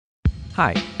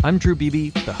Hi, I'm Drew Beebe,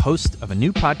 the host of a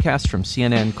new podcast from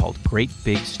CNN called Great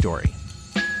Big Story.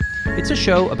 It's a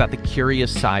show about the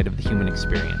curious side of the human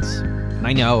experience. And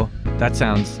I know that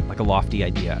sounds like a lofty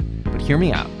idea, but hear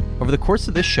me out. Over the course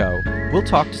of this show, we'll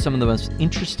talk to some of the most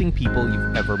interesting people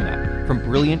you've ever met, from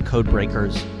brilliant code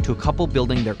breakers to a couple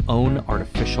building their own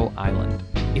artificial island.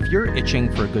 If you're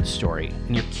itching for a good story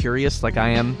and you're curious like I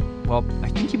am, well, I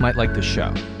think you might like this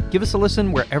show. Give us a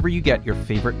listen wherever you get your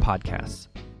favorite podcasts.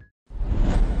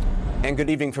 And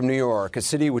good evening from New York, a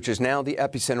city which is now the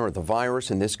epicenter of the virus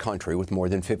in this country, with more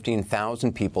than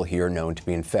 15,000 people here known to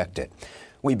be infected.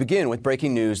 We begin with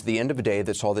breaking news at the end of a day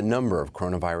that saw the number of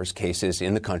coronavirus cases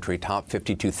in the country top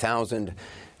 52,000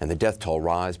 and the death toll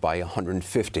rise by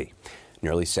 150.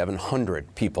 Nearly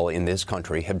 700 people in this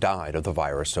country have died of the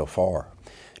virus so far.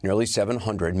 Nearly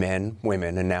 700 men,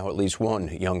 women, and now at least one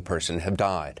young person have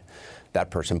died. That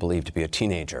person believed to be a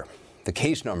teenager. The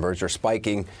case numbers are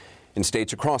spiking in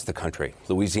states across the country,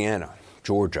 Louisiana,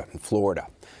 Georgia, and Florida.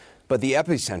 But the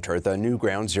epicenter, the new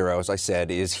ground zero, as I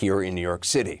said, is here in New York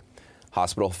City.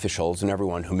 Hospital officials and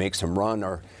everyone who makes them run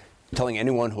are telling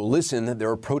anyone who'll listen that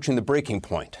they're approaching the breaking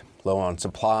point. Low on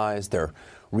supplies, they're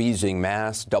reusing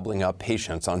masks, doubling up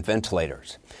patients on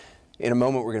ventilators. In a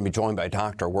moment, we're going to be joined by a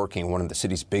doctor working in one of the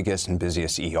city's biggest and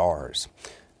busiest ERs.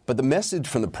 But the message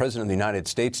from the President of the United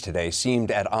States today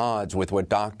seemed at odds with what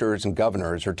doctors and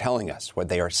governors are telling us, what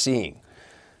they are seeing.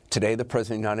 Today, the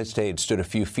President of the United States stood a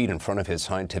few feet in front of his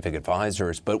scientific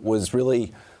advisors, but was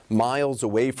really miles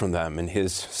away from them in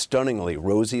his stunningly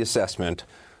rosy assessment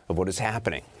of what is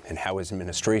happening and how his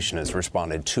administration has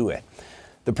responded to it.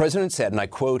 The President said, and I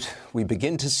quote, "We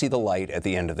begin to see the light at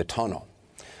the end of the tunnel."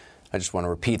 I just want to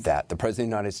repeat that. The President of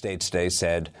the United States today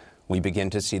said, "We begin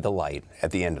to see the light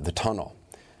at the end of the tunnel."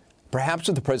 Perhaps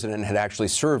if the president had actually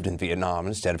served in Vietnam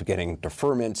instead of getting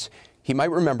deferments, he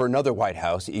might remember another White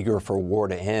House eager for war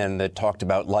to end that talked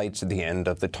about lights at the end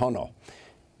of the tunnel.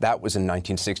 That was in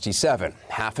 1967.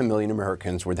 500,000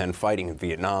 Americans were then fighting in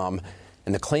Vietnam,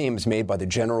 and the claims made by the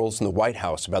generals in the White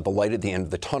House about the light at the end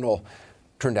of the tunnel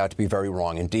turned out to be very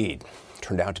wrong indeed.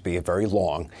 Turned out to be a very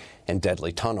long and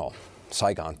deadly tunnel.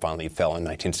 Saigon finally fell in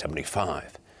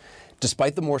 1975.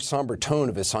 Despite the more somber tone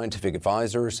of his scientific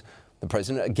advisors, the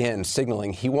president again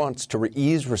signaling he wants to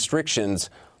ease restrictions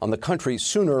on the country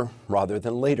sooner rather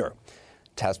than later.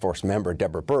 Task Force member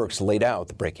Deborah Birx laid out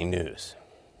the breaking news.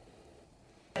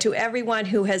 To everyone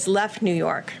who has left New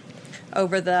York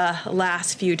over the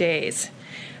last few days,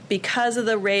 because of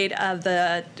the rate of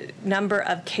the number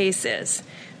of cases,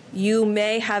 you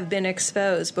may have been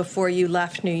exposed before you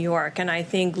left New York. And I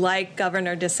think, like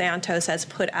Governor DeSantis has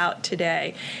put out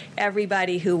today,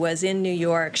 everybody who was in New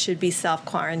York should be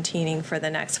self-quarantining for the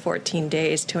next 14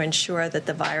 days to ensure that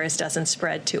the virus doesn't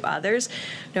spread to others,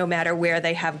 no matter where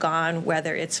they have gone,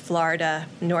 whether it's Florida,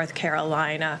 North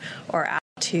Carolina, or out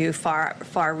to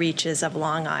far reaches of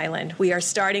Long Island. We are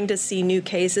starting to see new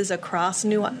cases across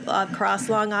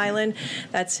Long Island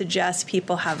that suggest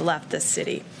people have left the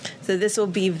city. So this will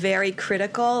be very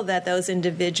critical that those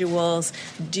individuals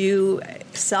do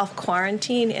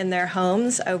self-quarantine in their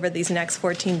homes over these next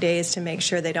 14 days to make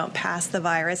sure they don't pass the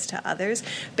virus to others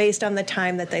based on the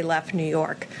time that they left New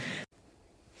York.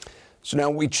 So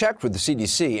now we checked with the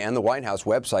CDC and the White House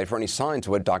website for any signs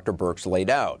of what Dr. Birx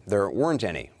laid out. There weren't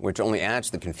any, which only adds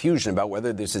to the confusion about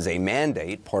whether this is a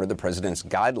mandate, part of the president's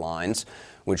guidelines,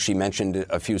 which she mentioned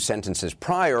a few sentences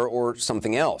prior, or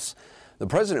something else. The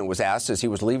president was asked as he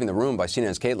was leaving the room by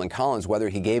CNN's Caitlin Collins whether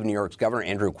he gave New York's Governor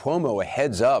Andrew Cuomo a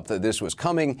heads up that this was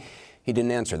coming. He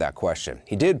didn't answer that question.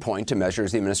 He did point to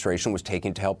measures the administration was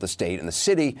taking to help the state and the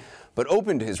city, but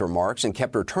opened his remarks and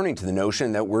kept returning to the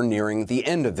notion that we're nearing the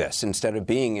end of this instead of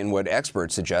being in what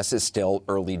experts suggest is still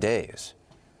early days.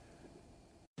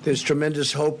 There's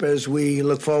tremendous hope as we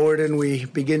look forward and we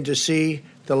begin to see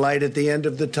the light at the end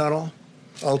of the tunnel.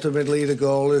 Ultimately, the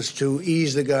goal is to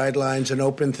ease the guidelines and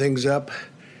open things up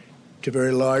to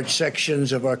very large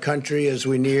sections of our country as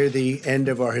we near the end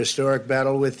of our historic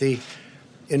battle with the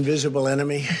invisible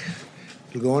enemy.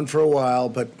 It'll go on for a while,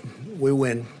 but we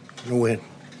win. We'll win.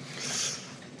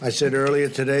 I said earlier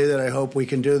today that I hope we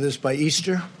can do this by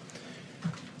Easter.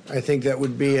 I think that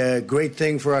would be a great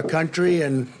thing for our country,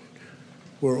 and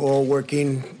we're all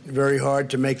working very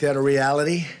hard to make that a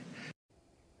reality.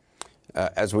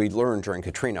 As we learned during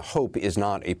Katrina, hope is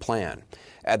not a plan.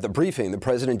 At the briefing, the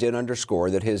president did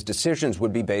underscore that his decisions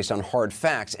would be based on hard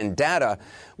facts and data,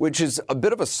 which is a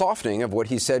bit of a softening of what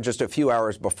he said just a few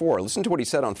hours before. Listen to what he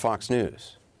said on Fox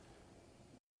News.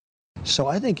 So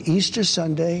I think Easter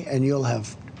Sunday, and you'll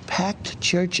have packed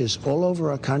churches all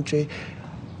over our country.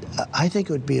 I think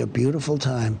it would be a beautiful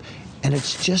time. And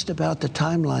it's just about the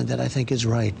timeline that I think is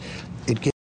right. It gives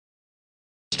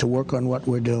us to work on what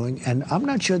we're doing, and I'm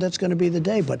not sure that's going to be the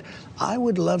day, but I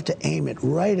would love to aim it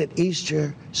right at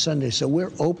Easter Sunday, so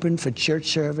we're open for church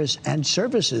service and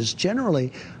services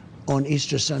generally on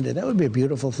Easter Sunday. That would be a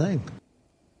beautiful thing.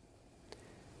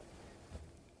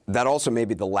 That also may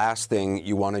be the last thing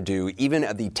you want to do, even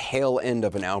at the tail end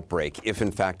of an outbreak, if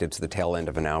in fact it's the tail end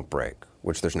of an outbreak,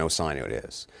 which there's no sign it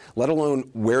is, let alone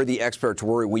where the experts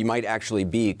worry we might actually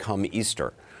be come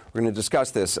Easter. We're going to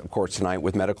discuss this, of course, tonight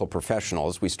with medical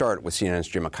professionals. We start with CNN's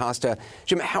Jim Acosta.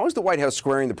 Jim, how is the White House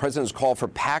squaring the president's call for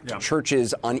packed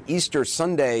churches on Easter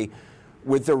Sunday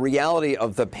with the reality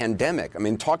of the pandemic? I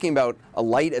mean, talking about a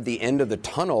light at the end of the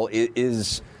tunnel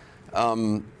is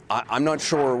I'm not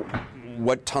sure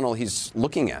what tunnel he's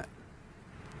looking at.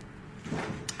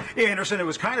 Yeah, Anderson, it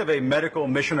was kind of a medical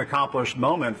mission accomplished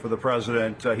moment for the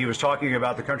president. He was talking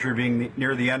about the country being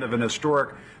near the end of an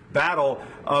historic battle,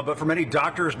 but for many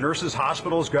doctors, nurses,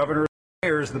 hospitals, governors,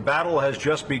 the battle has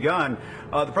just begun.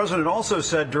 The president also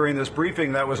said during this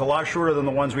briefing that was a lot shorter than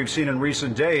the ones we've seen in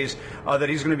recent days, that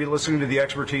he's going to be listening to the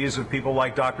expertise of people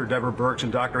like Dr. Deborah Birx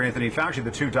and Dr. Anthony Fauci,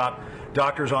 the two top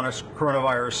doctors on a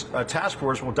coronavirus task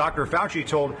force. Well, Dr. Fauci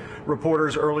told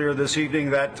reporters earlier this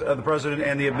evening that the president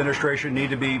and the administration need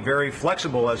to be very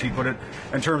flexible, as he put it,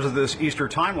 in terms of this Easter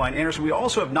timeline. Anderson, we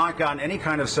also have not gotten any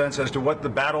kind of sense as to what the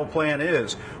battle plan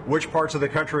is. Which parts of the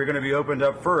country are going to be opened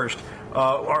up first?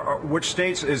 Which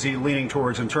states is he leaning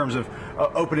towards in terms of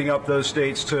opening up those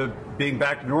states to being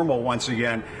back to normal once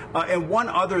again? And one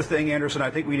other thing, Anderson,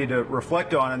 I think we need to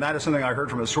reflect on, and that is something I heard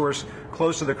from a source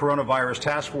close to the coronavirus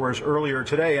task force earlier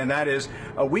today, and that is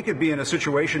we could be in a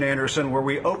situation, Anderson, where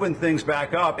we open things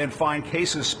back up and find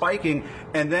cases spiking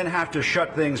and then have to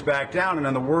shut things back down. And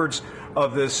in the words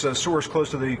of this source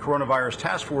close to the coronavirus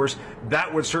task force,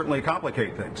 that would certainly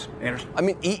complicate things. Anderson? I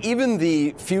mean, even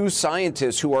the few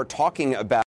scientists who are talking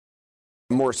about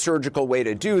a more surgical way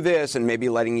to do this and maybe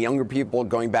letting younger people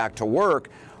going back to work,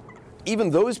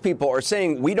 even those people are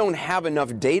saying we don't have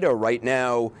enough data right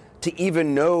now to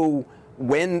even know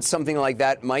when something like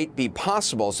that might be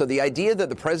possible. So the idea that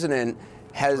the president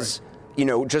has,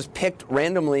 just picked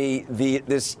randomly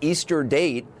this Easter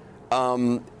date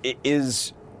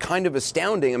is kind of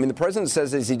astounding. I mean, the president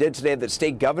says, as he did today, that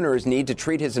state governors need to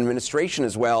treat his administration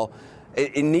as well.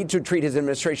 Need to treat his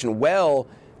administration well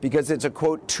because it's a,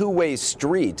 quote, two-way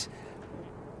street.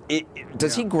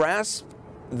 Does he grasp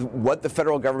what the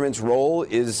federal government's role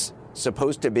is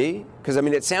supposed to be? Because, I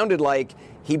mean, it sounded like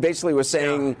he basically was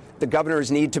saying the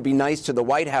governors need to be nice to the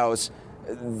White House,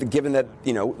 given that,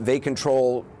 they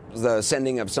control the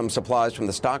sending of some supplies from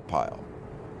the stockpile.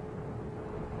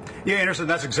 Yeah, Anderson,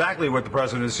 that's exactly what the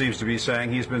president seems to be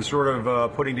saying. He's been sort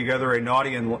of putting together a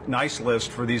naughty and nice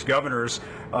list for these governors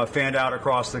fanned out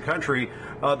across the country.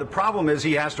 The problem is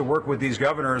he has to work with these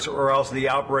governors or else the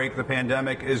outbreak, the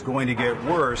pandemic, is going to get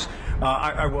worse.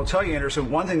 I will tell you,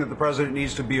 Anderson, one thing that the president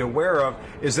needs to be aware of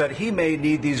is that he may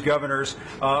need these governors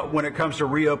when it comes to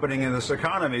reopening in this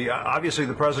economy. Obviously,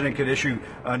 the president could issue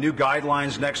new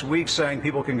guidelines next week saying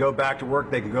people can go back to work,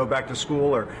 they can go back to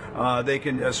school, or they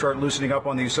can start loosening up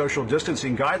on these social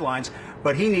distancing guidelines,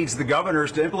 but he needs the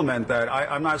governors to implement that.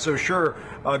 I'm not so sure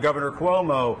Governor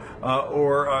Cuomo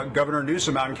or Governor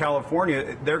Newsom out in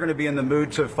California, they're going to be in the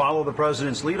mood to follow the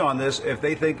president's lead on this if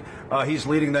they think he's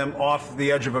leading them off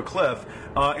the edge of a cliff.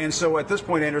 And so at this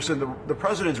point, Anderson, the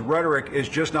president's rhetoric is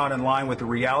just not in line with the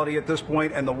reality at this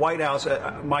point, and the White House,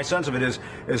 my sense of it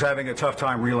is having a tough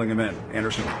time reeling him in.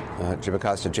 Anderson. Jim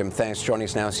Acosta. Jim, thanks. Joining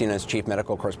us now, CNN's chief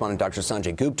medical correspondent, Dr.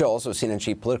 Sanjay Gupta, also CNN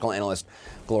chief political analyst,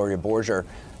 Gloria Borger.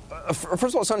 First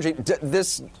of all, Sanjay,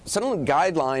 this sudden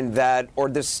guideline that, or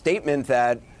this statement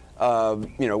that,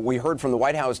 we heard from the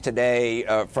White House today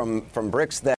from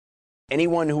Birx that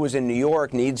anyone who is in New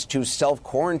York needs to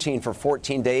self-quarantine for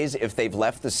 14 days if they've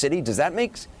left the city. Does that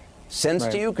make sense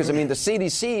to you? Because, I mean, the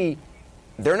CDC,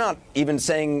 they're not even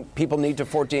saying people need to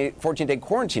 14-day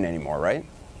quarantine anymore, right?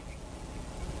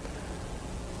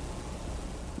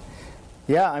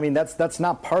 Yeah, I mean, that's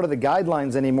not part of the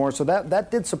guidelines anymore. So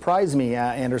that did surprise me,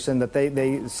 Anderson, that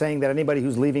they saying that anybody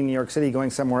who's leaving New York City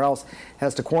going somewhere else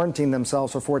has to quarantine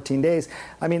themselves for 14 days.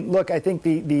 I mean, look, I think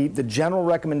the general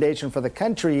recommendation for the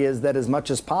country is that as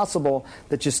much as possible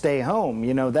that you stay home.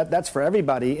 That's for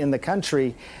everybody in the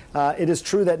country. It is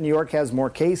true that New York has more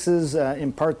cases,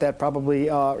 in part that probably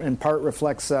in part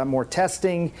reflects more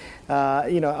testing.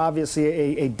 Obviously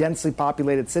a densely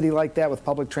populated city like that with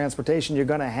public transportation, you're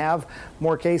going to have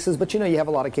more cases. But, you have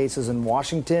a lot of cases in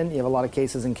Washington. You have a lot of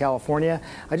cases in California.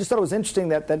 I just thought it was interesting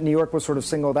that New York was sort of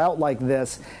singled out like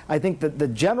this. I think that the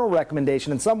general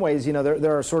recommendation, in some ways,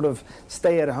 there are sort of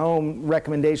stay-at-home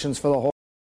recommendations for the whole.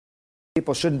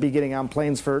 People shouldn't be getting on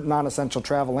planes for non-essential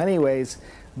travel anyways.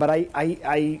 But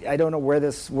I don't know where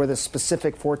this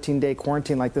specific 14-day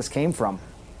quarantine like this came from.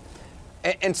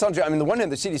 And Sanjay, on the one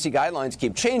hand, the CDC guidelines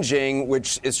keep changing,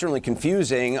 which is certainly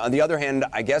confusing. On the other hand,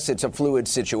 I guess it's a fluid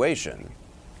situation.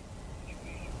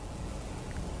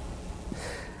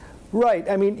 Right.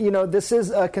 This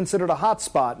is considered a hot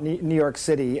spot, New York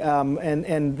City,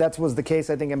 and that was the case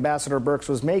I think Ambassador Birx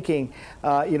was making,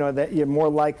 that you're more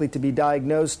likely to be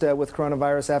diagnosed with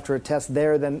coronavirus after a test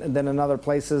there than in other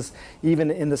places, even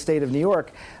in the state of New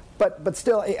York. But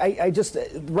still, I just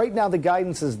right now the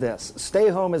guidance is this: stay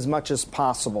home as much as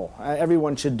possible.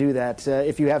 Everyone should do that.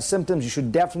 If you have symptoms, you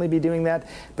should definitely be doing that.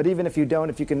 But even if you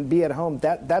don't, if you can be at home,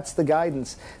 that's the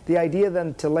guidance. The idea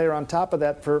then to layer on top of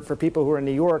that for people who are in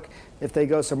New York, if they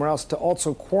go somewhere else, to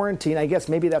also quarantine, I guess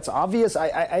maybe that's obvious.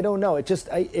 I don't know.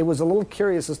 It was a little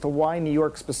curious as to why New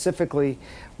York specifically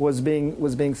was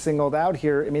being singled out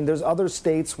here. There's other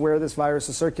states where this virus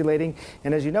is circulating,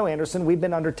 and as you know, Anderson, we've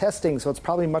been under testing, so it's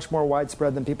probably much more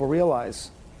widespread than people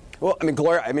realize. Well,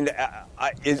 Gloria,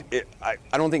 I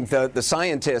don't think the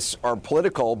scientists are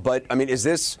political, but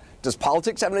does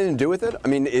politics have anything to do with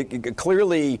it?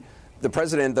 Clearly, the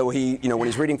president, though when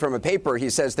he's reading from a paper,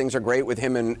 he says things are great with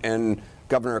him and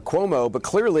Governor Cuomo, but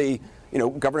clearly,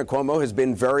 Governor Cuomo has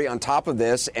been very on top of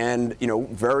this and,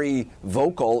 very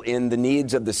vocal in the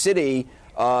needs of the city.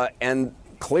 And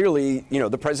clearly,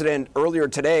 the president earlier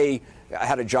today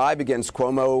had a jibe against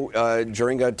Cuomo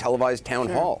during a televised town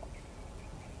hall.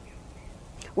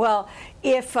 Well,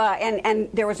 if and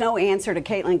there was no answer to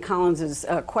Caitlin Collins's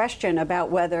question about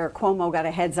whether Cuomo got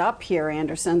a heads up here,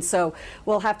 Anderson. So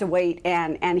we'll have to wait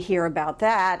and hear about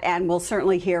that, and we'll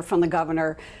certainly hear from the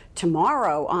governor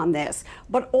tomorrow on this.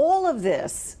 But all of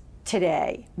this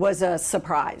today was a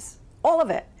surprise. All of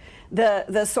it.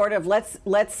 The sort of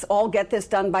let's all get this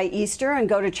done by Easter and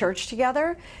go to church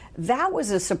together. That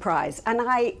was a surprise. And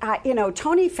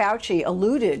Tony Fauci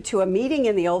alluded to a meeting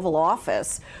in the Oval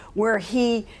Office where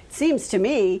he, seems to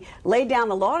me, laid down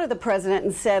the law to the president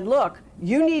and said, look,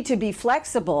 you need to be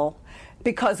flexible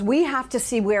because we have to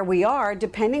see where we are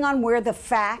depending on where the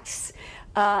facts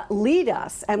lead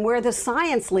us and where the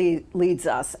science leads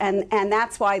us. And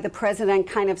that's why the president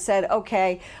kind of said,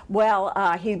 okay,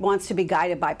 well, he wants to be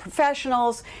guided by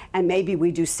professionals and maybe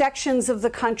we do sections of the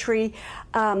country.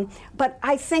 But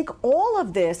I think all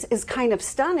of this is kind of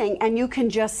stunning, and you can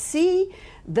just see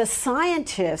the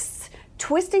scientists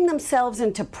twisting themselves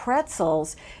into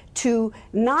pretzels to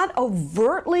not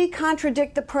overtly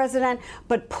contradict the president,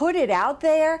 but put it out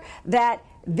there that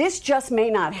this just may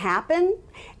not happen.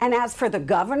 And as for the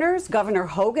governors, Governor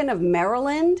Hogan of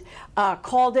Maryland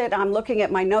called it, I'm looking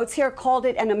at my notes here, called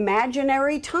it an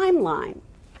imaginary timeline.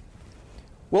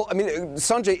 Well,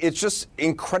 Sanjay, it's just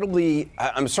incredibly,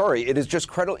 I'm sorry, it is just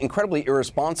incredibly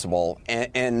irresponsible.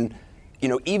 And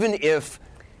even if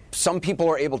some people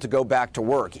are able to go back to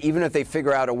work, even if they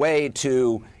figure out a way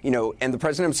to, and the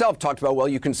president himself talked about, well,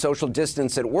 you can social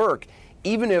distance at work,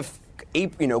 even if,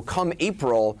 come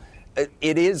April,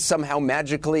 it is somehow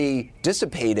magically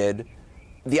dissipated.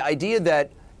 The idea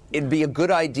that it'd be a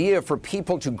good idea for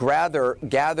people to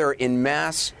gather in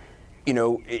mass,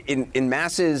 in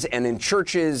masses and in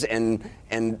churches and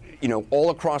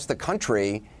all across the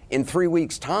country in 3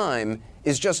 weeks' time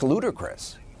is just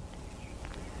ludicrous.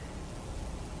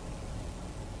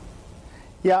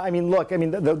 Yeah, look,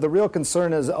 the real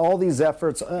concern is all these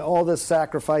efforts, all this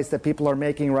sacrifice that people are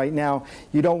making right now,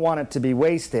 you don't want it to be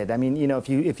wasted.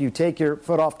 If you take your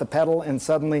foot off the pedal and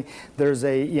suddenly there's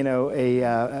a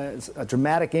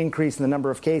dramatic increase in the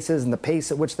number of cases and the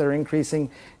pace at which they're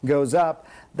increasing goes up,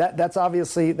 that's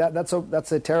obviously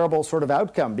that's a terrible sort of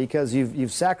outcome, because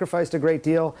you've sacrificed a great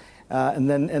deal. And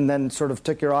then sort of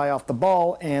took your eye off the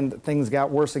ball, and things got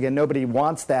worse again. Nobody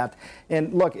wants that.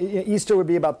 And look, Easter would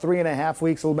be about 3.5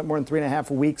 weeks, a little bit more than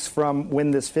 3.5 weeks from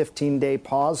when this 15-day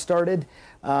pause started.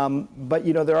 But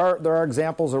there are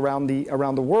examples around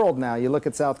the world now. You look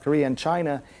at South Korea and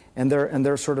China, and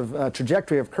their sort of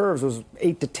trajectory of curves was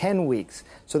 8 to 10 weeks.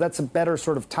 So that's a better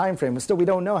sort of time frame. But still, we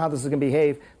don't know how this is going to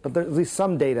behave. But there's at least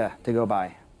some data to go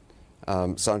by.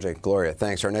 Sanjay, Gloria,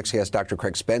 thanks. Our next guest, Dr.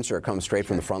 Craig Spencer, comes straight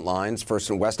from the front lines,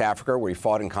 first in West Africa, where he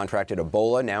fought and contracted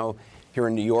Ebola. Now Here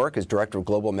in New York, as director of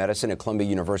global medicine at Columbia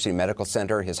University Medical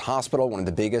Center, his hospital, one of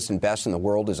the biggest and best in the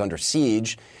world, is under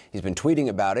siege. He's been tweeting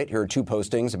about it. Here are two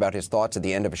postings about his thoughts at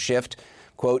the end of a shift.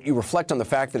 Quote, "You reflect on the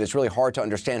fact that it's really hard to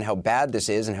understand how bad this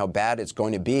is and how bad it's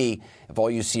going to be if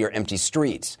all you see are empty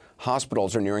streets.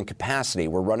 Hospitals are nearing capacity.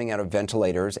 We're running out of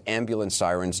ventilators. Ambulance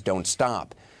sirens don't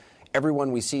stop.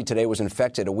 Everyone we see today was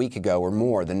infected a week ago or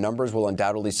more. The numbers will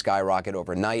undoubtedly skyrocket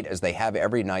overnight, as they have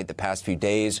every night the past few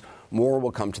days. More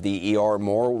will come to the ER.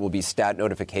 More will be stat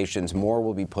notifications. More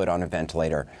will be put on a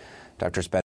ventilator." Dr.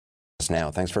 Spencer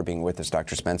now. Thanks for being with us,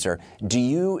 Dr. Spencer. Do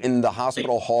you, in the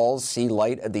hospital halls, see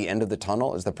light at the end of the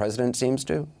tunnel, as the president seems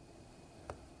to?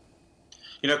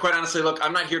 You know, quite honestly, look,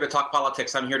 I'm not here to talk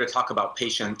politics. I'm here to talk about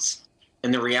patients.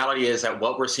 And the reality is that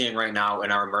what we're seeing right now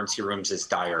in our emergency rooms is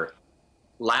dire.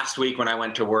 Last week when I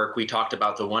went to work, we talked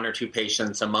about the one or two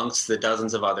patients amongst the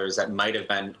dozens of others that might have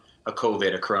been a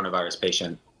coronavirus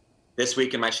patient. This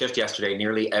week in my shift yesterday,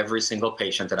 nearly every single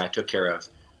patient that I took care of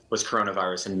was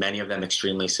coronavirus, and many of them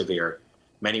extremely severe.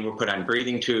 Many were put on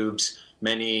breathing tubes.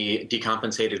 Many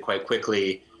decompensated quite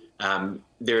quickly.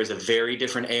 There is a very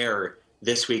different air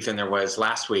this week than there was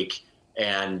last week.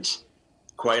 And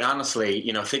quite honestly,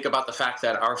 you know, think about the fact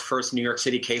that our first New York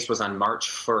City case was on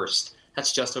March 1st.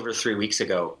 That's just over 3 weeks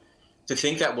ago. To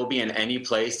think that we'll be in any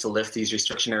place to lift these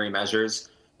restrictionary measures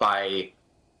by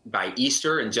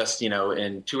Easter and just, you know,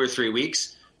 in 2 or 3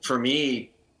 weeks, for me,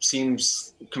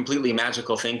 seems completely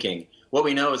magical thinking. What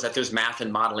we know is that there's math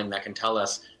and modeling that can tell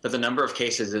us that the number of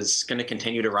cases is going to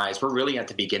continue to rise. We're really at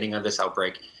the beginning of this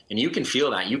outbreak, and you can feel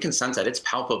that. You can sense that. It's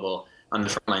palpable on the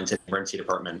front lines in the emergency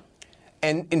department.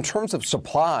 And in terms of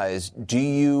supplies, do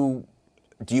you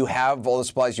have all the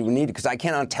supplies you need? Because I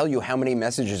cannot tell you how many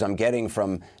messages I'm getting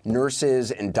from nurses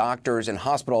and doctors and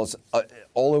hospitals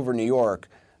all over New York,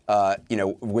 you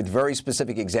know, with very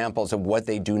specific examples of what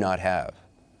they do not have.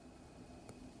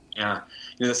 Yeah,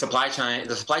 you know, the supply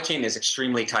chain is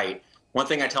extremely tight. One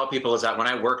thing I tell people is that when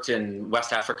I worked in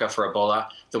West Africa for Ebola,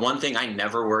 the one thing I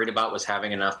never worried about was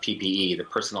having enough PPE, the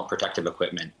personal protective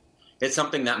equipment. It's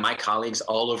something that my colleagues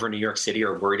all over New York City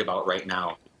are worried about right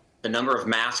now. The number of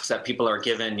masks that people are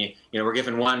given, you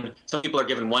know, some people are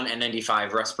given one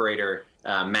N95 respirator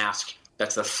mask.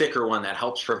 That's the thicker one that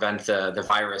helps prevent the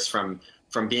virus from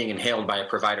being inhaled by a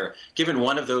provider. Given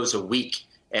one of those a week,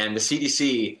 and the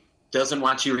CDC doesn't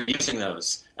want you using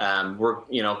those.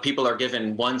 People are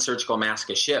given one surgical mask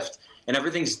a shift, and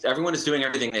everyone is doing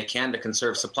everything they can to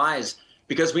conserve supplies,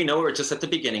 because we know we're just at the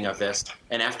beginning of this.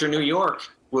 And after New York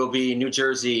will be New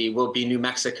Jersey, will be New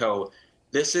Mexico.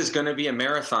 This is going to be a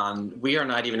marathon. We are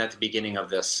not even at the beginning of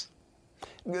this.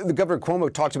 The Governor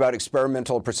Cuomo talked about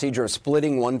experimental procedure of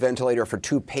splitting one ventilator for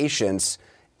two patients.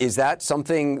 Is that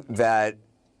something that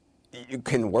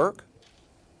can work?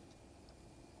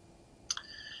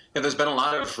 Yeah, there's been a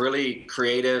lot of really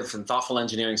creative and thoughtful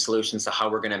engineering solutions to how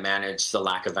we're going to manage the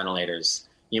lack of ventilators.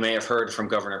 You may have heard from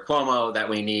Governor Cuomo that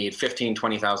we need 15,000,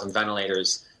 20,000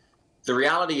 ventilators. The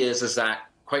reality is that,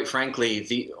 quite frankly,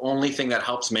 the only thing that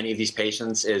helps many of these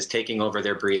patients is taking over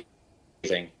their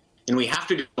breathing. And we have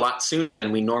to do a lot sooner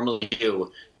than we normally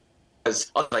do,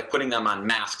 because like putting them on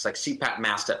masks, like CPAP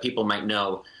masks that people might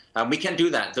know. We can't do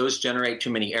that. Those generate too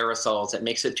many aerosols. It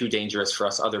makes it too dangerous for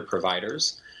us other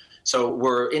providers. So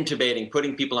we're intubating,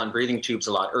 putting people on breathing tubes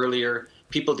a lot earlier.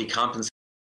 People decompensate.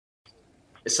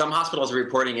 Some hospitals are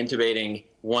reporting intubating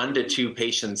 1 to 2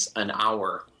 patients an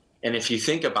hour. And if you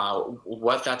think about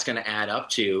what that's going to add up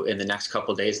to in the next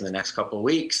couple of days, in the next couple of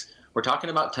weeks, we're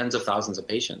talking about tens of thousands of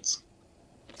patients.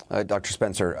 Dr.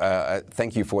 Spencer,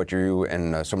 thank you for what you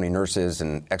and so many nurses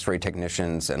and X-ray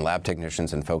technicians and lab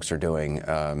technicians and folks are doing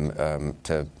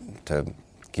to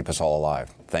keep us all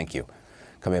alive. Thank you.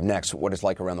 Coming up next, what it's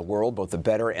like around the world, both the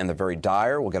better and the very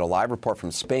dire. We'll get a live report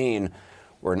from Spain,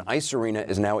 where an ice arena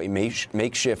is now a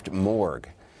makeshift morgue.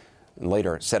 And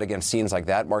later, set against scenes like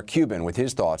that, Mark Cuban with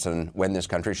his thoughts on when this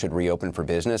country should reopen for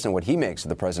business and what he makes of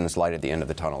the president's light at the end of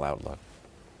the tunnel outlook.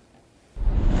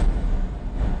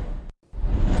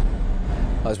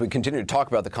 As we continue to talk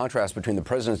about the contrast between the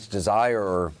president's desire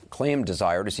or claimed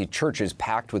desire to see churches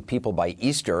packed with people by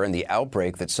Easter and the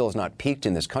outbreak that still has not peaked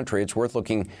in this country, it's worth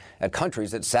looking at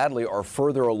countries that sadly are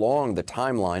further along the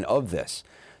timeline of this.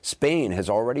 Spain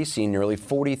has already seen nearly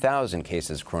 40,000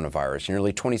 cases of coronavirus.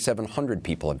 Nearly 2,700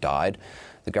 people have died.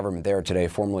 The government there today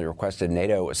formally requested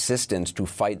NATO assistance to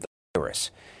fight the virus.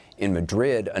 In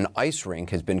Madrid, an ice rink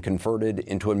has been converted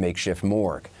into a makeshift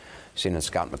morgue. CNN's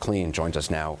Scott McLean joins us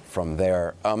now from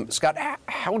there. Scott,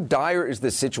 how dire is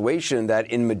the situation that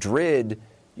in Madrid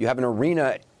you have an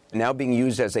arena now being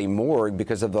used as a morgue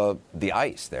because of the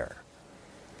ice there?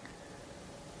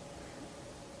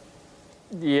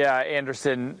 Yeah,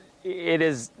 Anderson, it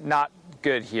is not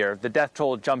good here. The death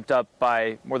toll jumped up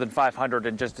by more than 500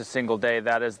 in just a single day.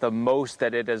 That is the most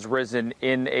that it has risen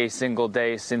in a single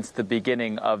day since the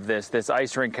beginning of this. This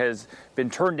ice rink has been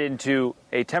turned into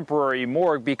a temporary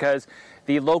morgue because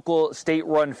the local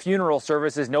state-run funeral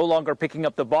service is no longer picking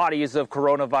up the bodies of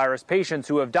coronavirus patients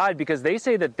who have died because they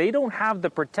say that they don't have the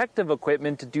protective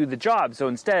equipment to do the job. So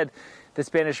instead, the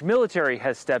Spanish military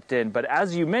has stepped in. But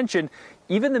as you mentioned,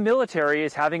 even the military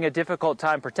is having a difficult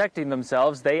time protecting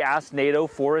themselves. They asked NATO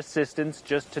for assistance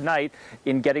just tonight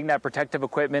in getting that protective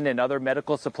equipment and other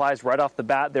medical supplies right off the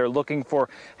bat. They're looking for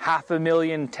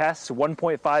 500,000 tests,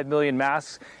 1.5 million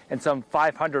masks, and some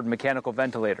 500 mechanical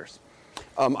ventilators.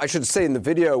 I should say in the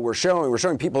video we're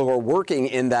showing people who are working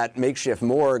in that makeshift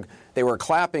morgue. They were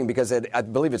clapping because I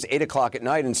believe it's 8 o'clock at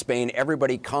night in Spain.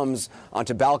 Everybody comes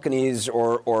onto balconies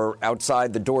or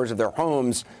outside the doors of their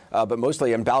homes, but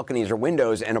mostly on balconies or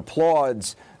windows, and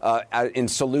applauds in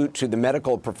salute to the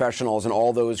medical professionals and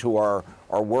all those who are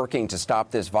working to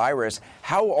stop this virus.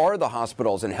 How are the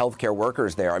hospitals and healthcare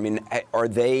workers there? I mean, are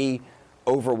they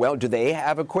overwhelmed? Do they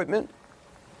have equipment?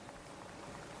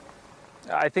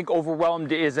 I think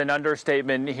overwhelmed is an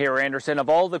understatement here, Anderson. Of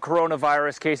all the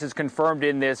coronavirus cases confirmed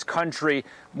in this country,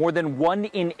 more than 1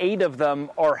 in 8 of them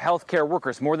are healthcare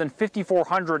workers, more than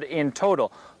 5,400 in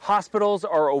total. Hospitals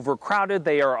are overcrowded.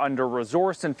 They are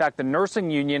under-resourced. In fact, the nursing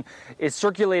union is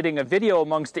circulating a video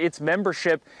amongst its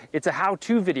membership. It's a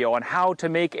how-to video on how to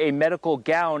make a medical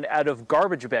gown out of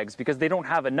garbage bags because they don't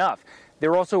have enough.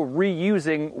 They're also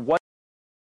reusing what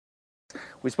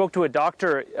we spoke to a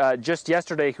doctor just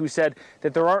yesterday who said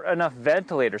that there aren't enough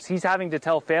ventilators. He's having to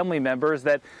tell family members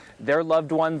that their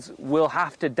loved ones will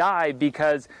have to die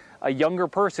because a younger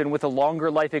person with a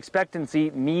longer life expectancy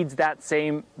needs that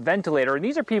same ventilator. And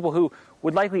these are people who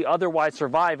would likely otherwise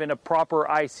survive in a proper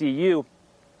ICU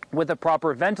with a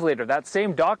proper ventilator. That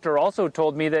same doctor also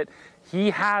told me that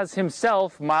he has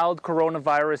himself mild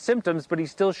coronavirus symptoms, but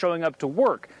he's still showing up to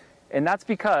work. And that's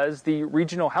because the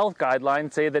regional health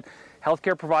guidelines say that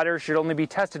healthcare providers should only be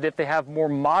tested if they have more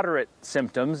moderate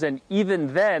symptoms. And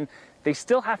even then, they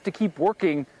still have to keep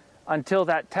working until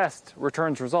that test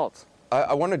returns results.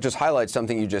 I want to just highlight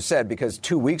something you just said, because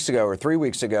 2 weeks ago or 3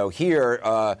 weeks ago here,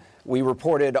 we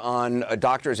reported on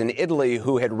doctors in Italy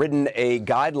who had written a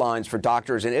guidelines for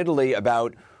doctors in Italy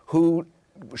about who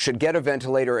should get a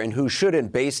ventilator and who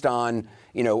shouldn't based on,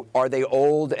 you know, are they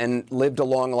old and lived a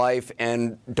long life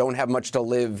and don't have much to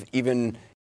live, even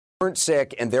weren't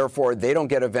sick, and therefore they don't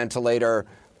get a ventilator,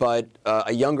 but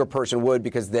a younger person would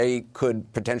because they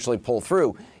could potentially pull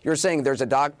through. You're saying there's a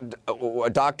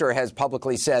doctor has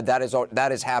publicly said that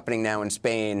is happening now in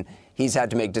Spain. He's had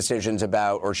to make decisions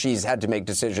about, or she's had to make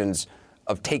decisions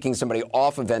of taking somebody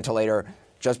off a ventilator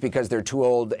just because they're too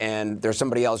old and there's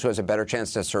somebody else who has a better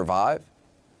chance to survive?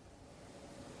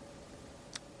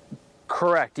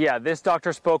 Correct. Yeah, this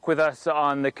doctor spoke with us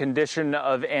on the condition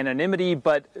of anonymity,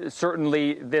 but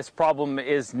certainly this problem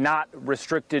is not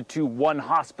restricted to one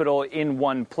hospital in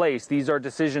one place. These are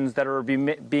decisions that are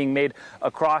being made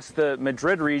across the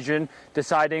Madrid region,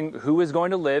 deciding who is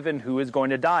going to live and who is going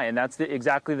to die. And that's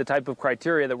exactly the type of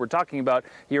criteria that we're talking about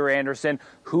here, Anderson.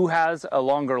 Who has a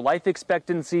longer life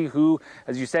expectancy, who,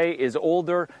 as you say, is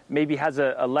older, maybe has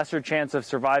a lesser chance of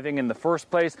surviving in the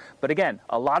first place. But again,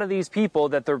 a lot of these people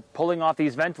that they're pulling off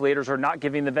these ventilators or not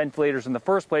giving the ventilators in the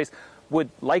first place would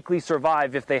likely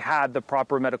survive if they had the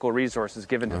proper medical resources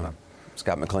given to them.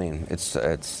 Scott McLean, it's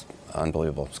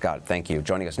unbelievable. Scott, thank you.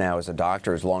 Joining us now is a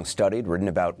doctor who's long studied, written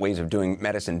about ways of doing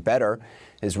medicine better.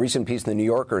 His recent piece in The New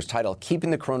Yorker is titled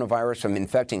 "Keeping the Coronavirus from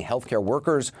Infecting Healthcare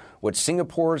Workers: What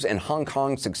Singapore's and Hong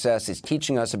Kong's Success is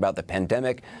Teaching Us About the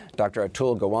Pandemic." Dr.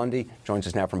 Atul Gawande joins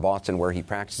us now from Boston, where he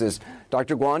practices.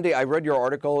 Dr. Gawande, I read your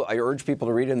article. I urge people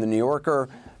to read it in The New Yorker.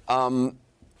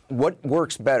 What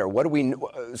works better? What do we?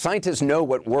 Scientists know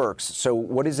what works. So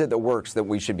what is it that works that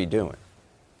we should be doing?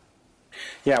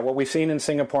 Yeah, what we've seen in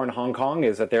Singapore and Hong Kong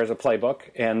is that there's a playbook,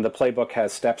 and the playbook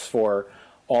has steps for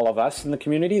all of us in the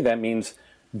community. That means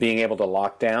being able to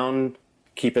lock down,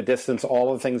 keep a distance,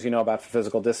 all of the things you know about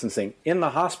physical distancing. In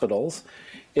the hospitals,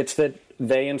 it's that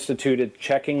they instituted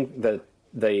checking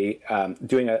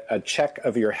doing a check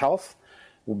of your health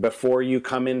before you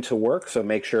come into work. So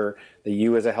make sure that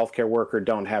you as a healthcare worker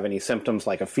don't have any symptoms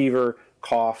like a fever,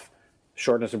 cough,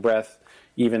 shortness of breath,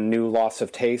 even new loss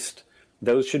of taste.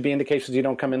 Those should be indications you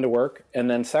don't come into work. And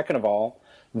then second of all,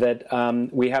 that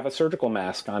we have a surgical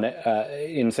mask on it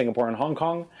in Singapore and Hong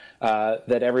Kong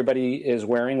that everybody is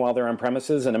wearing while they're on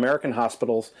premises. And American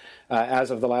hospitals,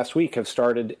 as of the last week, have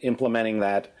started implementing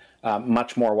that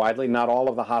much more widely. Not all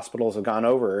of the hospitals have gone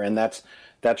over, and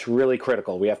that's really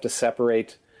critical. We have to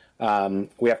separate.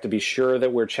 We have to be sure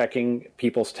that we're checking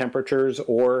people's temperatures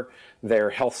or their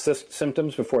health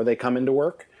symptoms before they come into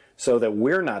work so that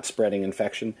we're not spreading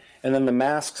infection. And then the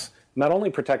masks not only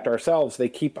protect ourselves, they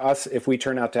keep us, if we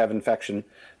turn out to have infection,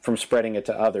 from spreading it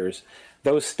to others.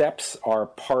 Those steps are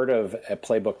part of a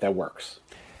playbook that works.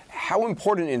 How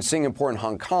important in Singapore and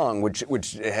Hong Kong, which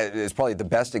is probably the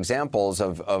best examples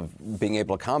of being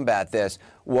able to combat this,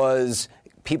 was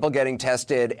people getting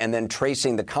tested and then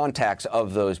tracing the contacts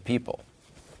of those people?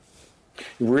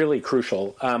 Really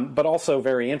crucial, but also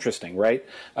very interesting, right?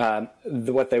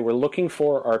 What they were looking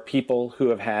for are people who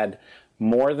have had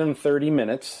more than 30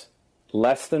 minutes,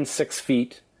 less than 6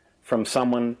 feet from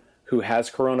someone who has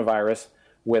coronavirus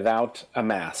without a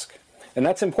mask. And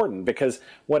that's important because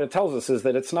what it tells us is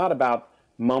that it's not about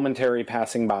momentary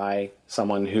passing by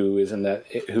someone who is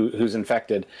who's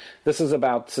infected. This is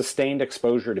about sustained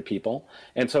exposure to people.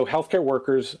 And so healthcare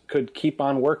workers could keep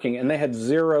on working, and they had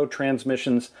 0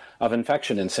 transmissions of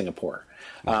infection in Singapore.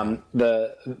 So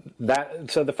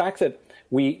the fact that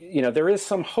there is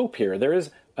some hope here, there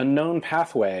is a known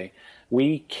pathway.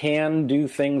 We can do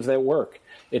things that work.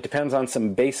 It depends on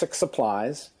some basic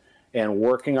supplies and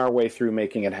working our way through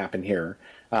making it happen here.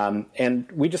 And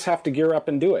we just have to gear up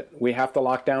and do it. We have to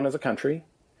lock down as a country.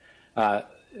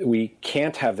 We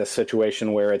can't have this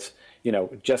situation where it's,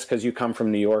 just because you come from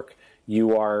New York,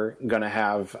 you're going to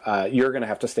have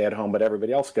to stay at home, but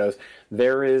everybody else goes.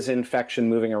 There is infection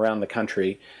moving around the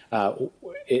country.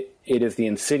 It is the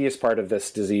insidious part of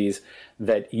this disease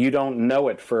that you don't know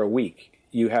it for a week.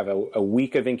 You have a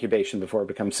week of incubation before it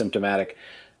becomes symptomatic.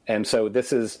 And so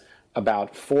this is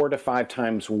about 4 to 5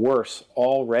 times worse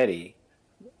already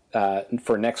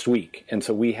for next week. And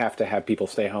so we have to have people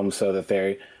stay home so that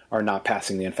they are not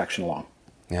passing the infection along.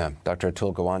 Yeah, Dr.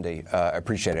 Atul Gawande, I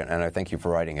appreciate it, and I thank you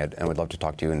for writing it, and would love to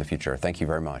talk to you in the future. Thank you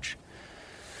very much.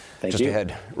 Thank you. Just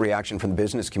ahead, reaction from the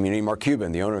business community. Mark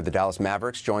Cuban, the owner of the Dallas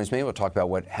Mavericks, joins me. We'll talk about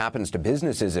what happens to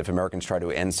businesses if Americans try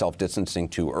to end self-distancing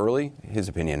too early. His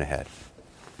opinion ahead.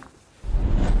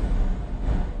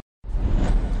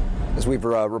 As we've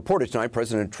reported tonight,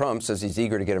 President Trump says he's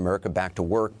eager to get America back to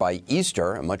work by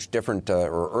Easter, a much different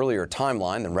or earlier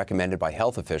timeline than recommended by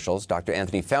health officials. Dr.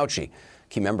 Anthony Fauci,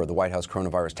 key member of the White House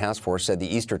Coronavirus Task Force, said the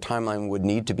Easter timeline would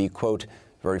need to be, quote,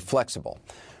 very flexible.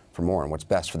 For more on what's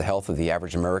best for the health of the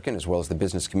average American as well as the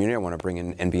business community, I want to bring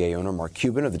in NBA owner Mark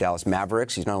Cuban of the Dallas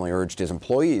Mavericks. He's not only urged his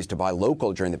employees to buy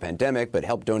local during the pandemic, but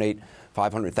helped donate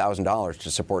 $500,000 to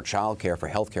support child care for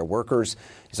healthcare workers.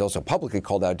 He's also publicly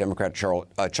called out Democrat Chuck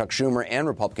Schumer and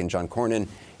Republican John Cornyn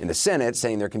in the Senate,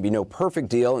 saying there can be no perfect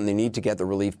deal and they need to get the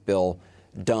relief bill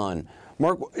done.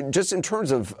 Mark, just in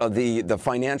terms of the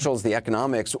financials, the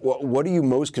economics, what are you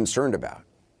most concerned about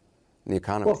in the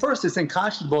economy? Well, first, it's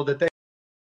unconscionable that they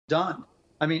done.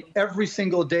 I mean, every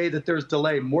single day that there's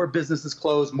delay, more businesses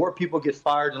close, more people get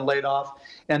fired and laid off,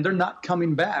 and they're not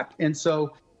coming back. And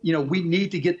so, we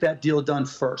need to get that deal done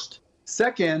first.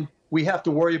 Second, we have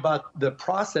to worry about the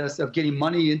process of getting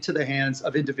money into the hands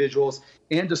of individuals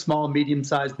and to small and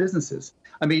medium-sized businesses.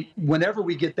 I mean, whenever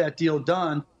we get that deal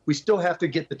done, we still have to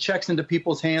get the checks into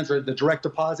people's hands or the direct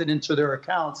deposit into their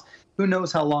accounts. Who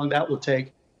knows how long that will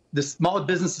take? The Small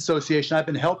Business Association, I've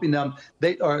been helping them.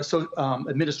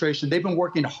 Administration, they've been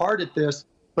working hard at this,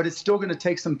 but it's still going to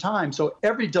take some time. So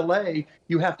every delay,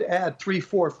 you have to add 3,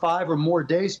 4, 5 or more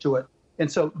days to it.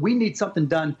 And so we need something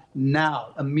done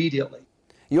now, immediately.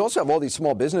 You also have all these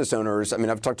small business owners. I mean,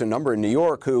 I've talked to a number in New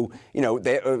York who,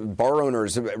 bar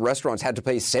owners, restaurants had to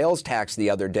pay sales tax the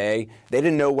other day. They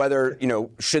didn't know whether,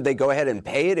 should they go ahead and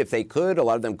pay it if they could. A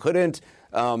lot of them couldn't.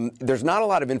 There's not a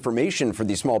lot of information for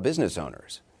these small business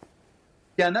owners.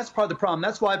 Yeah, and that's part of the problem.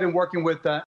 That's why I've been working with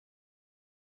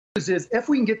is if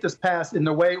we can get this passed in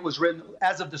the way it was written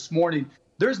as of this morning,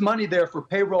 there's money there for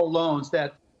payroll loans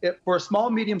that for a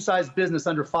small, medium-sized business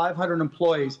under 500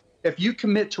 employees, if you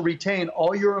commit to retain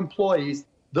all your employees,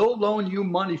 they'll loan you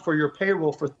money for your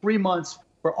payroll for 3 months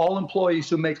for all employees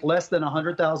who make less than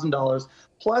 $100,000.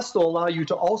 Plus, they'll allow you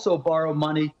to also borrow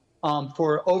money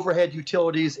for overhead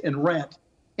utilities and rent.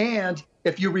 And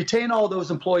if you retain all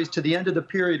those employees to the end of the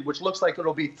period, which looks like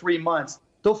it'll be 3 months,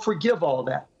 they'll forgive all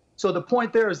that. So the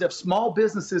point there is if small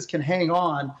businesses can hang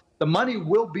on, the money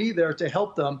will be there to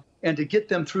help them and to get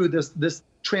them through this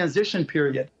transition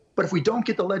period. But if we don't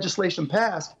get the legislation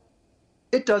passed,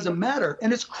 it doesn't matter.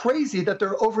 And it's crazy that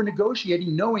they're over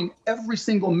negotiating, knowing every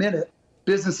single minute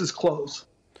businesses close.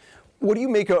 What do you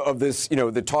make of this,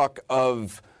 the talk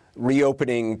of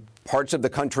reopening parts of the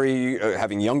country,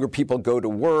 having younger people go to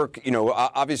work?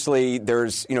 Obviously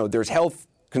there's health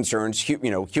concerns.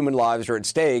 Human lives are at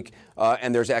stake,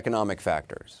 and there's economic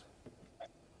factors.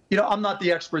 I'm not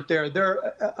the expert there. There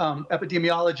are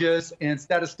epidemiologists and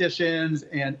statisticians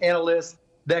and analysts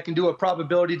that can do a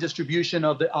probability distribution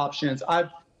of the options. I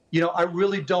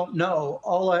really don't know.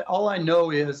 All I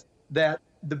know is that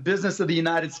the business of the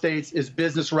United States is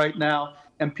business right now,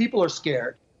 and people are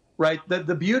scared, right?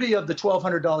 The beauty of the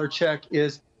 $1,200 check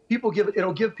is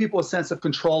it'll give people a sense of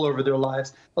control over their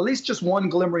lives, at least just one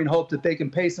glimmering hope that they can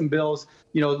pay some bills,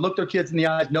 look their kids in the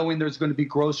eyes knowing there's going to be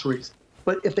groceries.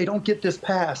 But if they don't get this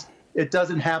passed, it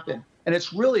doesn't happen. And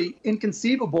it's really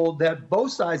inconceivable that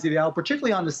both sides of the aisle,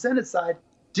 particularly on the Senate side,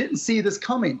 didn't see this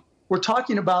coming. We're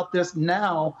talking about this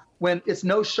now when it's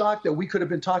no shock that we could have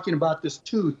been talking about this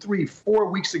 2, 3, 4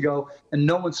 weeks ago and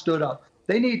no one stood up.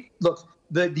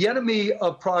 The enemy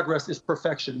of progress is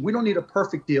perfection. We don't need a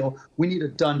perfect deal. We need a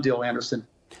done deal, Anderson.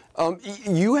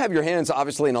 You have your hands,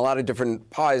 obviously, in a lot of different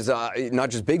pies, not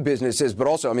just big businesses, but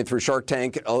also, through Shark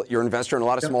Tank, you're an investor in a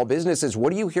lot of small businesses.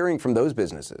 What are you hearing from those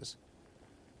businesses?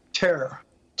 Terror.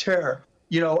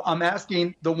 I'm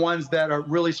asking the ones that are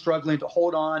really struggling to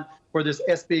hold on for this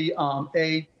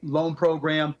SBA loan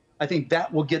program. I think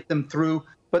that will get them through.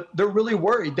 But they're really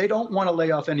worried. They don't want to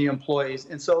lay off any employees.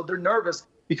 And so they're nervous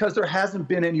because there hasn't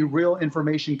been any real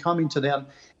information coming to them.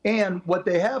 And what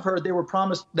they have heard, they were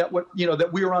promised that that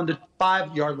we were on the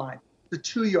 5-yard line, the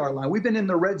 2-yard line. We've been in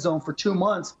the red zone for 2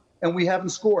 months and we haven't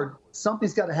scored.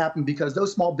 Something's got to happen because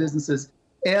those small businesses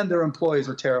and their employees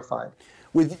are terrified.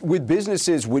 With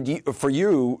businesses,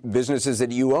 businesses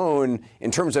that you own,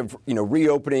 in terms of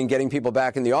reopening, getting people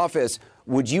back in the office,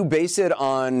 would you base it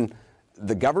on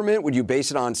the government? Would you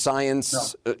base it on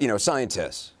science? No.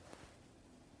 Scientists?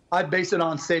 I base it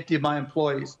on safety of my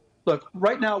employees. Look,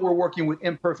 right now we're working with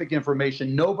imperfect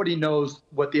information. Nobody knows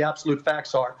what the absolute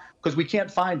facts are because we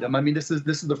can't find them. This is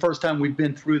the first time we've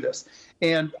been through this.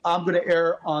 And I'm going to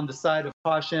err on the side of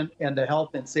caution and the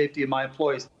health and safety of my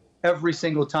employees every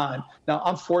single time. Now,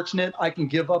 I'm fortunate I can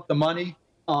give up the money,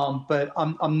 but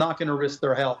I'm not going to risk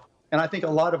their health. And I think a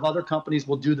lot of other companies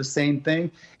will do the same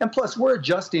thing. And plus, we're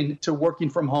adjusting to working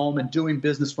from home and doing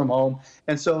business from home.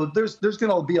 And so there's going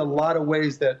to be a lot of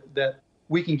ways that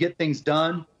we can get things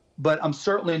done. But I'm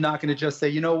certainly not going to just say,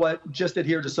 you know what, just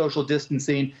adhere to social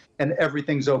distancing and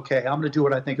everything's okay. I'm going to do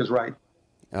what I think is right.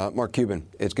 Mark Cuban,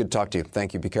 it's good to talk to you.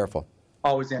 Thank you. Be careful.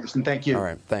 Always, Anderson. Thank you. All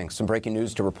right. Thanks. Some breaking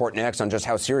news to report next on just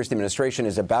how serious the administration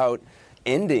is about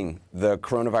ending the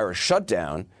coronavirus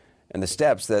shutdown and the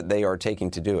steps that they are taking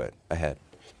to do it. Ahead.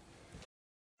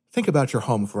 Think about your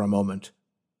home for a moment.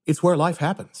 It's where life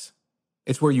happens.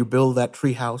 It's where you build that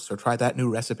treehouse or try that new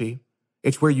recipe.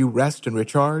 It's where you rest and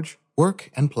recharge, work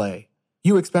and play.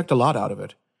 You expect a lot out of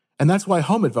it. And that's why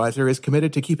HomeAdvisor is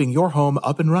committed to keeping your home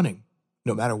up and running,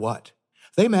 no matter what.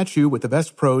 They match you with the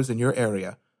best pros in your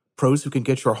area, pros who can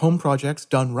get your home projects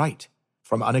done right.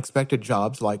 From unexpected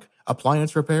jobs like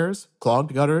appliance repairs,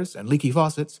 clogged gutters, and leaky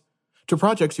faucets, to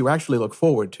projects you actually look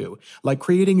forward to, like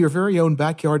creating your very own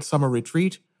backyard summer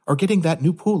retreat or getting that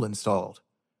new pool installed.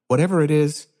 Whatever it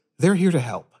is, they're here to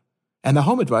help. And the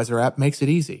HomeAdvisor app makes it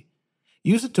easy.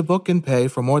 Use it to book and pay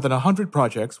for more than 100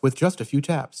 projects with just a few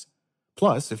taps.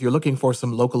 Plus, if you're looking for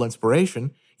some local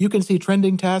inspiration, you can see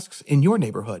trending tasks in your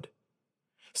neighborhood.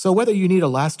 So whether you need a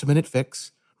last-minute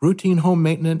fix, routine home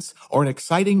maintenance, or an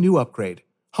exciting new upgrade,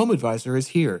 HomeAdvisor is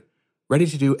here, ready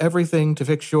to do everything to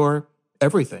fix your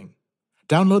everything.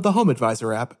 Download the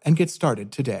HomeAdvisor app and get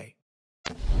started today.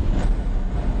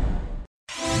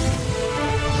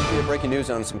 Breaking news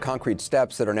on some concrete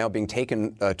steps that are now being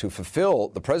taken to fulfill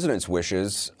the president's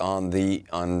wishes on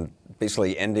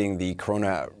basically ending the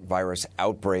coronavirus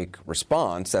outbreak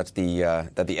response. That's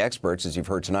that the experts, as you've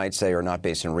heard tonight, say are not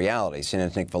based in reality.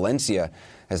 CNN's Nick Valencia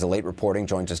has the late reporting,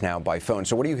 joins us now by phone.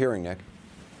 So what are you hearing, Nick?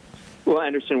 Well,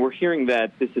 Anderson, we're hearing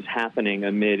that this is happening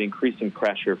amid increasing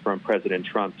pressure from President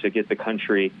Trump to get the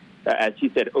country, as he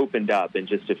said, opened up in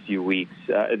just a few weeks.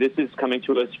 This is coming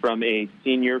to us from a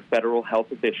senior federal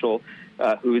health official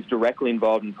who is directly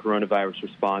involved in coronavirus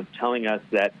response, telling us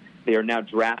that they are now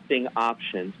drafting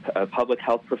options, public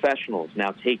health professionals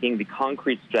now taking the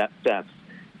concrete steps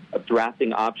of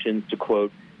drafting options to,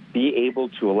 quote, be able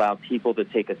to allow people to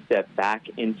take a step back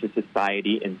into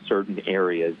society in certain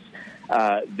areas.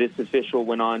 This official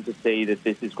went on to say that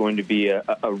this is going to be a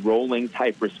rolling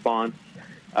type response,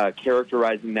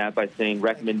 characterizing that by saying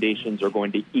recommendations are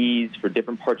going to ease for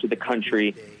different parts of the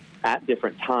country at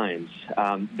different times.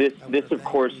 This, of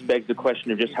course, begs the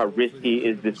question of just how risky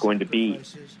is this going to be?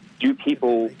 Do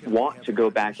people want to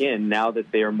go back in now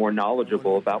that they are more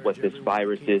knowledgeable about what this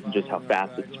virus is and just how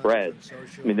fast it spreads?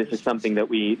 I mean, this is something that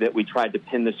we tried to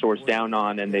pin the source down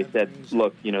on, and they said,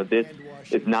 look, this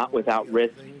is not without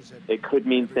risk. It could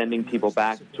mean sending people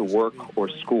back to work or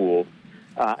school.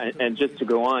 And just to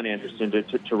go on, Anderson,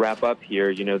 to wrap up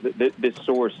here, this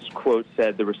source, quote,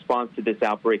 said the response to this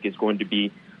outbreak is going to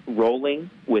be rolling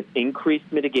with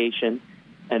increased mitigation,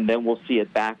 and then we'll see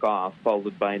it back off,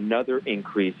 followed by another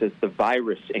increase as the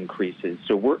virus increases.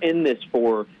 So we're in this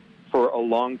for a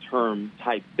long-term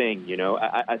type thing.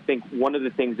 I think one of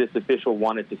the things this official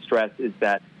wanted to stress is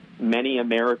that many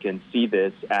Americans see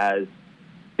this as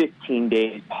 15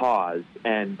 days pause,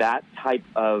 and that type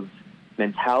of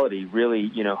mentality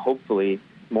really, hopefully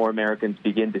more Americans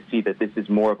begin to see that this is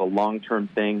more of a long-term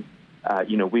thing.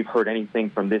 We've heard anything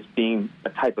from this being a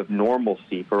type of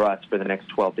normalcy for us for the next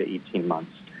 12 to 18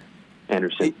 months.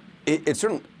 Anderson? It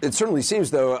certainly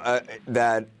seems, though,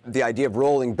 that the idea of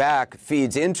rolling back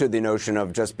feeds into the notion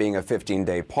of just being a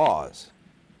 15-day pause.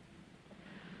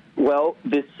 Well,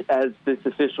 as this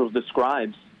official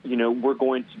describes, we're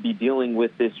going to be dealing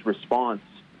with this response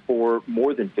for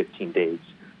more than 15 days,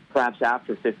 perhaps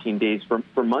after 15 days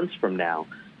for months from now.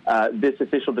 This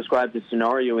official described a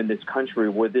scenario in this country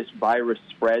where this virus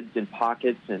spreads in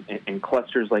pockets and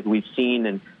clusters like we've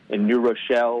seen in New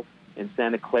Rochelle, in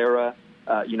Santa Clara,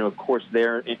 of course,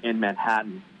 there in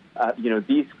Manhattan.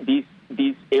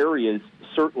 These areas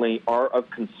certainly are of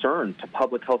concern to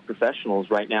public health professionals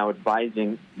right now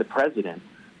advising the president.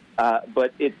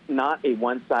 But it's not a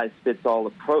one-size-fits-all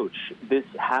approach. This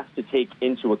has to take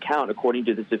into account, according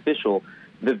to this official,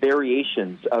 the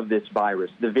variations of this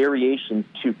virus, the variations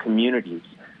to communities.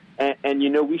 And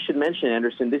we should mention,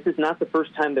 Anderson, this is not the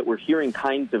first time that we're hearing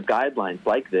kinds of guidelines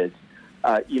like this.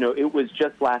 It was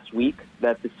just last week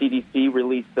that the CDC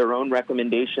released their own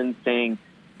recommendations saying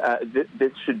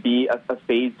this should be a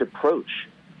phased approach.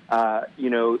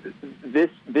 This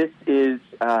is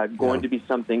going to be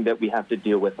something that we have to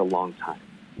deal with a long time.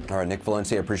 All right, Nick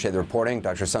Valencia, appreciate the reporting.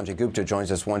 Dr. Sanjay Gupta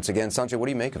joins us once again. Sanjay, what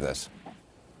do you make of this?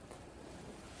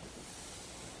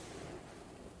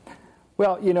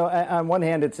 Well, on one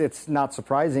hand, it's not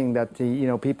surprising that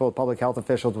the public health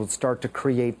officials would start to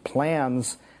create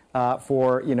plans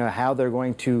for how they're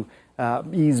going to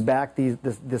ease back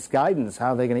this guidance,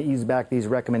 how they're going to ease back these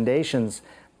recommendations.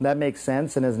 That makes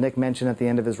sense. And as Nick mentioned at the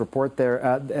end of his report there,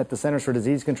 at the Centers for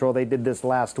Disease Control, they did this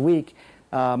last week,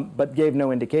 but gave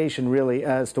no indication really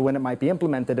as to when it might be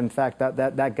implemented. In fact,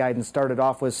 that guidance started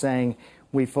off with saying,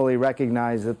 we fully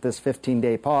recognize that this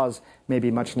 15-day pause may be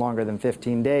much longer than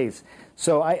 15 days.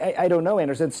 So I don't know,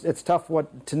 Anderson. It's tough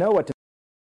to know what to do.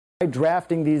 By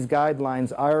drafting these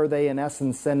guidelines, are they in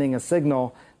essence sending a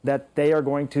signal that they are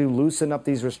going to loosen up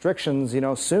these restrictions,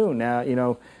 soon,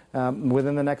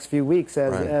 within the next few weeks,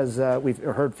 as we've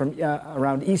heard from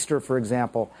around Easter, for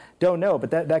example? Don't know,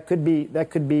 but that could be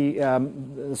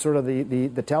sort of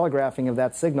the telegraphing of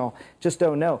that signal. Just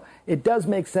don't know. It does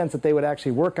make sense that they would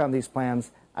actually work on these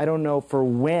plans. I don't know for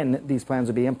when these plans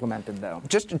would be implemented, though.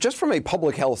 Just from a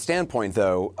public health standpoint,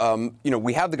 though,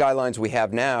 we have the guidelines we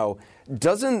have now.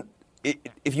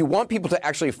 If you want people to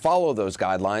actually follow those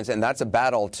guidelines, and that's a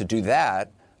battle to do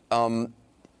that,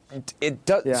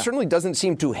 certainly doesn't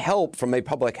seem to help from a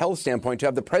public health standpoint to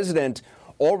have the president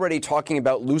already talking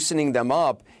about loosening them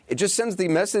up. It just sends the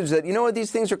message that,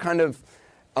 these things are kind of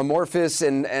amorphous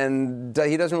and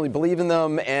he doesn't really believe in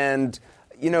them. And,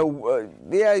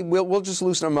 we'll just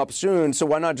loosen them up soon. So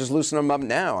why not just loosen them up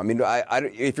now? I mean,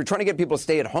 if you're trying to get people to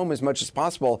stay at home as much as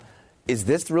possible, is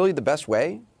this really the best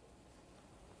way?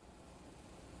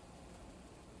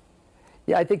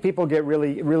 Yeah, I think people get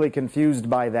really, really confused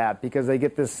by that because they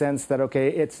get this sense that, okay,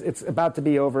 it's about to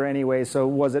be over anyway, so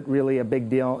was it really a big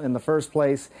deal in the first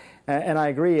place? And I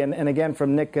agree. And again,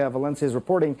 from Nick Valencia's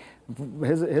reporting,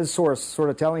 his source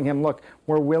sort of telling him, look,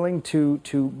 we're willing to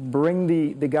bring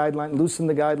the guideline, loosen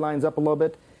the guidelines up a little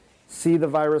bit, see the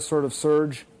virus sort of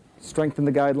surge, strengthen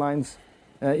the guidelines,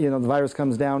 the virus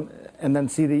comes down, and then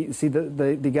see the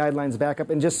guidelines back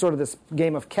up, and just sort of this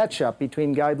game of catch up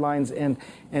between guidelines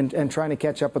and trying to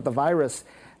catch up with the virus.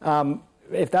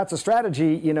 If that's a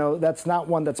strategy, that's not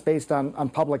one that's based on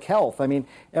public health. I mean,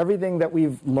 everything that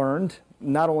we've learned,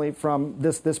 not only from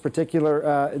this particular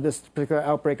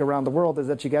outbreak around the world, is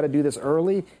that you got to do this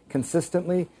early,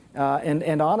 consistently,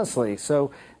 and honestly.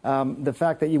 So the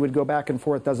fact that you would go back and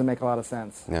forth doesn't make a lot of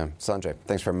sense. Yeah, Sanjay,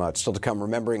 thanks very much. Still to come,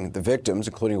 remembering the victims,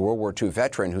 including a World War II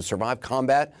veteran who survived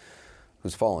combat,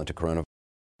 who's fallen to coronavirus.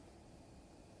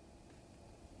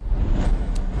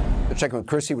 Check in with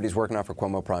Chris, see what he's working on for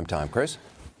Cuomo Prime Time. Chris?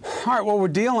 All right, well, we're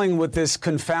dealing with this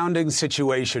confounding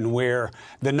situation where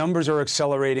the numbers are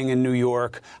accelerating in New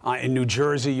York. In New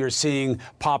Jersey, you're seeing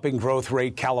popping growth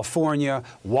rate. California,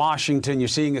 Washington, you're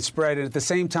seeing it spread. And at the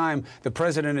same time, the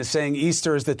president is saying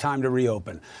Easter is the time to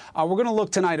reopen. We're going to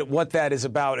look tonight at what that is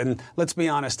about. And let's be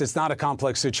honest, it's not a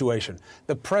complex situation.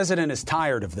 The president is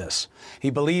tired of this.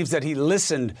 He believes that he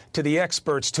listened to the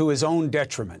experts to his own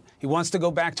detriment. He wants to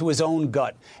go back to his own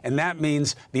gut. And that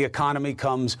means the economy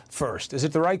comes first. Is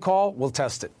it the right call? We'll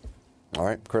test it. All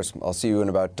right, Chris, I'll see you in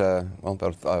about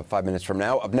 5 minutes from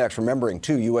now. Up next, remembering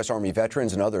 2 U.S. Army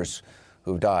veterans and others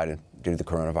who've died due to the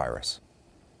coronavirus.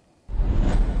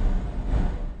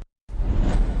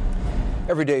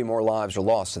 Every day, more lives are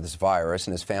lost to this virus,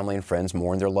 and as family and friends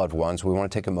mourn their loved ones, we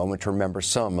want to take a moment to remember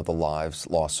some of the lives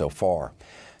lost so far.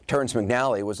 Terrence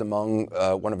McNally was among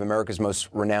one of America's most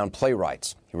renowned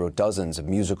playwrights. He wrote dozens of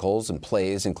musicals and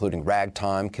plays, including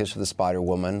Ragtime, Kiss of the Spider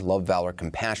Woman, Love, Valor,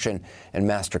 Compassion, and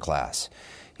Masterclass.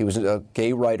 He was a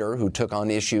gay writer who took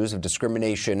on issues of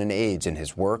discrimination and AIDS in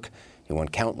his work. He won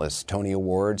countless Tony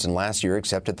Awards and last year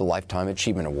accepted the Lifetime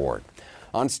Achievement Award.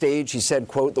 On stage, he said,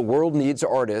 quote, "The world needs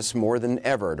artists more than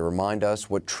ever to remind us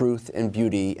what truth and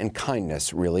beauty and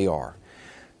kindness really are."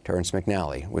 Terrence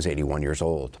McNally was 81 years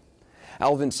old.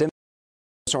 Alvin Simmons,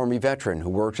 a U.S. Army veteran who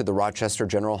worked at the Rochester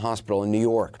General Hospital in New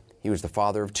York. He was the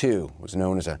father of 2, was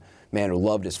known as a man who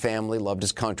loved his family, loved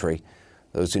his country.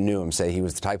 Those who knew him say he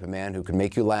was the type of man who could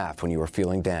make you laugh when you were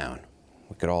feeling down.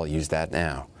 We could all use that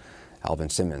now. Alvin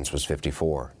Simmons was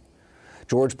 54.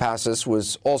 George Passos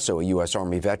was also a U.S.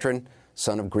 Army veteran,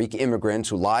 son of Greek immigrants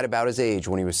who lied about his age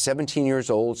when he was 17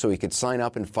 years old so he could sign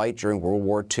up and fight during World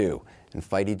War II. And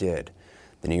fight he did.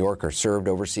 The New Yorker served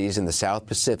overseas in the South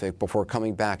Pacific before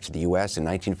coming back to the U.S. in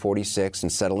 1946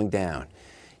 and settling down.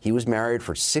 He was married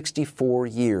for 64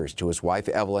 years to his wife,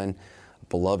 Evelyn, a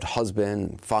beloved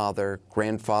husband, father,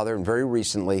 grandfather, and very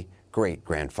recently,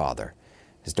 great-grandfather.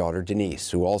 His daughter,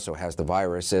 Denise, who also has the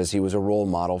virus, says he was a role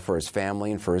model for his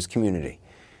family and for his community.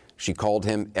 She called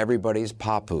him everybody's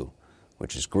papu,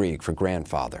 which is Greek for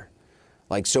grandfather.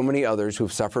 Like so many others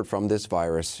who've suffered from this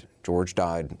virus, George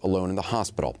died alone in the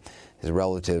hospital. His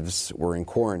relatives were in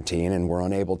quarantine and were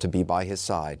unable to be by his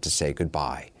side to say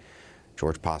goodbye.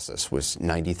 George Passos was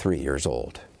 93 years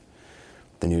old.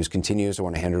 The news continues. I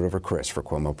want to hand it over to Chris for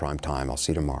Cuomo Prime Time. I'll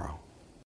see you tomorrow.